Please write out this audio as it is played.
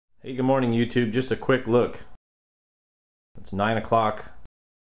Hey, good morning YouTube. Just a quick look. It's 9 o'clock,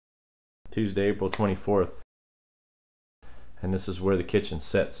 Tuesday, April 24th. And this is where the kitchen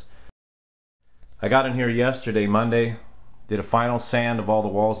sits. I got in here yesterday, Monday. Did a final sand of all the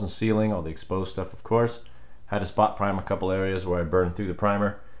walls and ceiling, all the exposed stuff of course. Had to spot prime a couple areas where I burned through the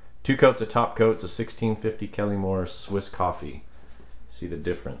primer. 2 coats of top coats, a 1650 Kelly Morris Swiss coffee. See the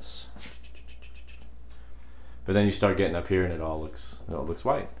difference. But then you start getting up here and it all looks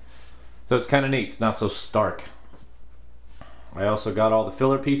white. So it's kind of neat. It's not so stark. I also got all the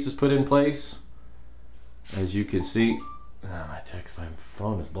filler pieces put in place. As you can see, my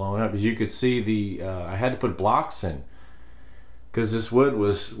phone is blowing up. As you can see, I had to put blocks in because this wood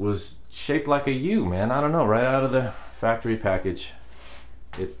was shaped like a U, man. I don't know, right out of the factory package.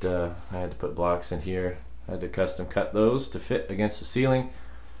 I had to put blocks in here. I had to custom cut those to fit against the ceiling.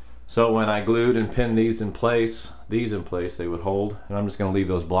 So when I glued and pinned these in place, they would hold. And I'm just going to leave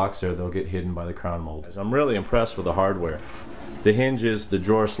those blocks there. They'll get hidden by the crown mold. I'm really impressed with the hardware. The hinges, the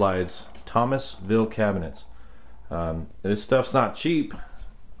drawer slides, Thomasville cabinets. This stuff's not cheap.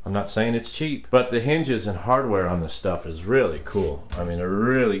 I'm not saying it's cheap, but the hinges and hardware on this stuff is really cool. I mean, they're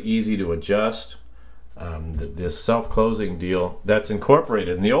really easy to adjust. This self-closing deal that's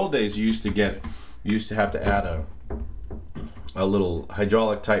incorporated. In the old days, you used to have to add a little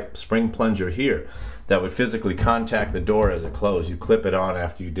hydraulic type spring plunger here that would physically contact the door as it closed. You clip it on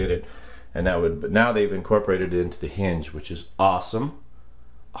after you did it, and but now they've incorporated it into the hinge, which is awesome.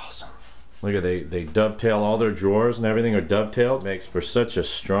 Awesome. Look at they dovetail, all their drawers and everything are dovetailed. Makes for such a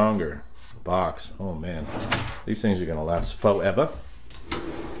stronger box. Oh man, these things are gonna last forever.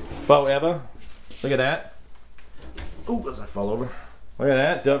 Forever. Look at that. Oh, as I fall over. Look at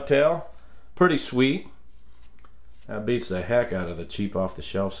that dovetail. Pretty sweet. That beats the heck out of the cheap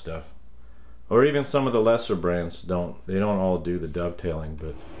off-the-shelf stuff. Or even some of the lesser brands don't all do the dovetailing.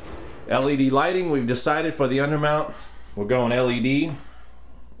 But LED lighting, we've decided for the undermount, we're going LED.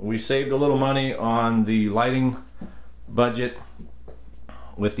 We saved a little money on the lighting budget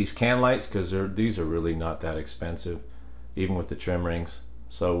with these can lights because these are really not that expensive, even with the trim rings.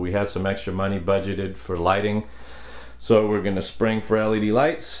 So we had some extra money budgeted for lighting. So we're going to spring for LED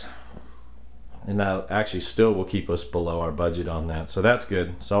lights. And that actually still will keep us below our budget on that. So that's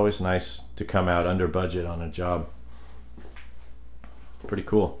good. It's always nice to come out under budget on a job. Pretty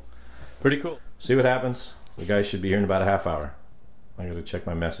cool. Pretty cool. See what happens. The guys should be here in about a half hour. I gotta check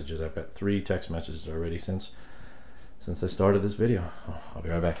my messages. I've got 3 text messages already since I started this video. I'll be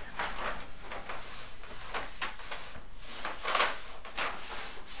right back.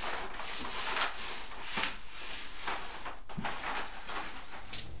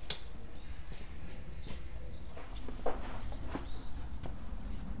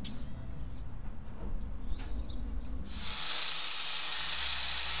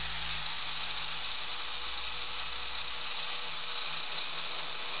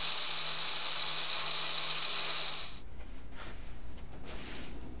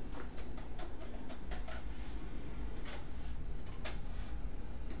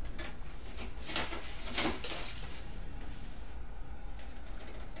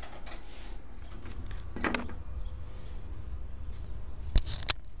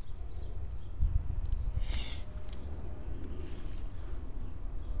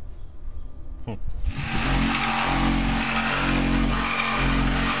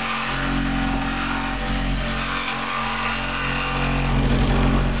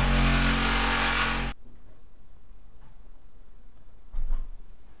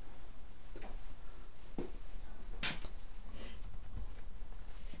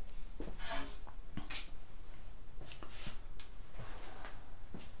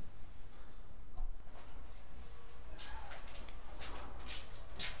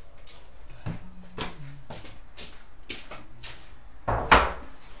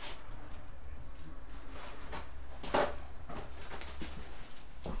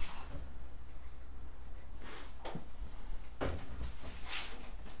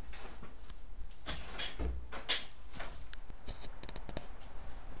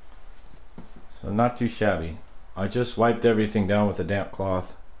 So not too shabby. I just wiped everything down with a damp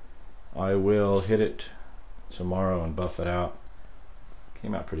cloth. I will hit it tomorrow and buff it out.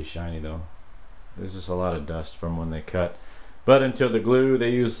 Came out pretty shiny though. There's just a lot of dust from when they cut. But until the glue,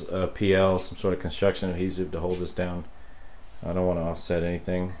 they use a PL, some sort of construction adhesive to hold this down. I don't want to offset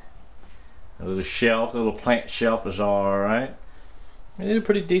anything. A little shelf, the little plant shelf is alright. They did a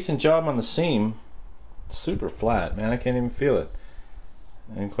pretty decent job on the seam. It's super flat, man. I can't even feel it.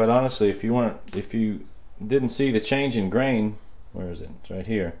 And quite honestly, if you didn't see the change in grain, where is it? It's right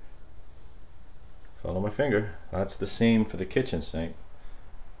here. Follow my finger. That's the seam for the kitchen sink.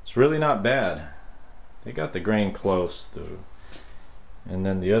 It's It's really not bad. They got the grain close though. And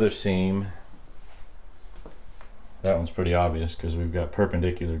then the other seam, that one's pretty obvious because we've got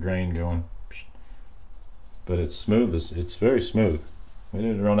perpendicular grain going. But it's smooth, it's very smooth. We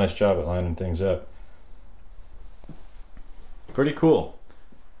did a real nice job at lining things up. Pretty cool.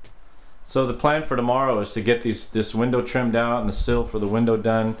 So the plan for tomorrow is to get this window trimmed out and the sill for the window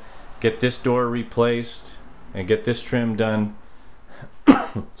done, get this door replaced, and get this trim done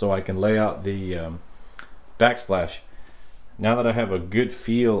so I can lay out the backsplash. Now that I have a good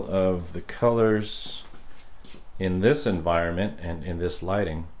feel of the colors in this environment and in this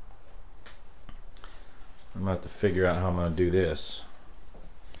lighting, I'm going to have to figure out how I'm going to do this.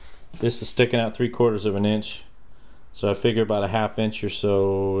 This is sticking out 3/4 of an inch, so I figure about a 1/2 inch or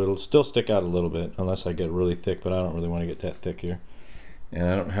so. It'll still stick out a little bit unless I get really thick, but I don't really want to get that thick here. And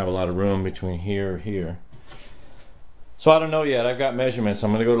I don't have a lot of room between here and here. So I don't know yet. I've got measurements.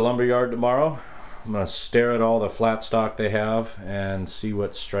 I'm going to go to lumberyard tomorrow. I'm going to stare at all the flat stock they have and see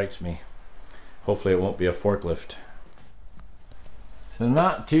what strikes me. Hopefully it won't be a forklift. So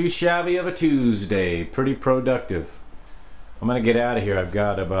not too shabby of a Tuesday. Pretty productive. I'm going to get out of here. I've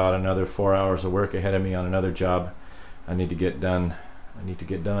got about another 4 hours of work ahead of me on another job I need to get done.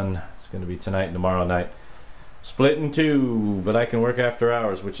 It's going to be tonight and tomorrow night. Split in two, but I can work after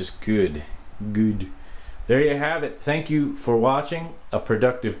hours, which is good. Good. There you have it. Thank you for watching a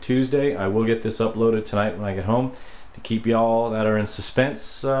productive Tuesday. I will get this uploaded tonight when I get home to keep y'all that are in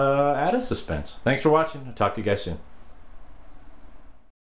suspense out of suspense. Thanks for watching. I'll talk to you guys soon.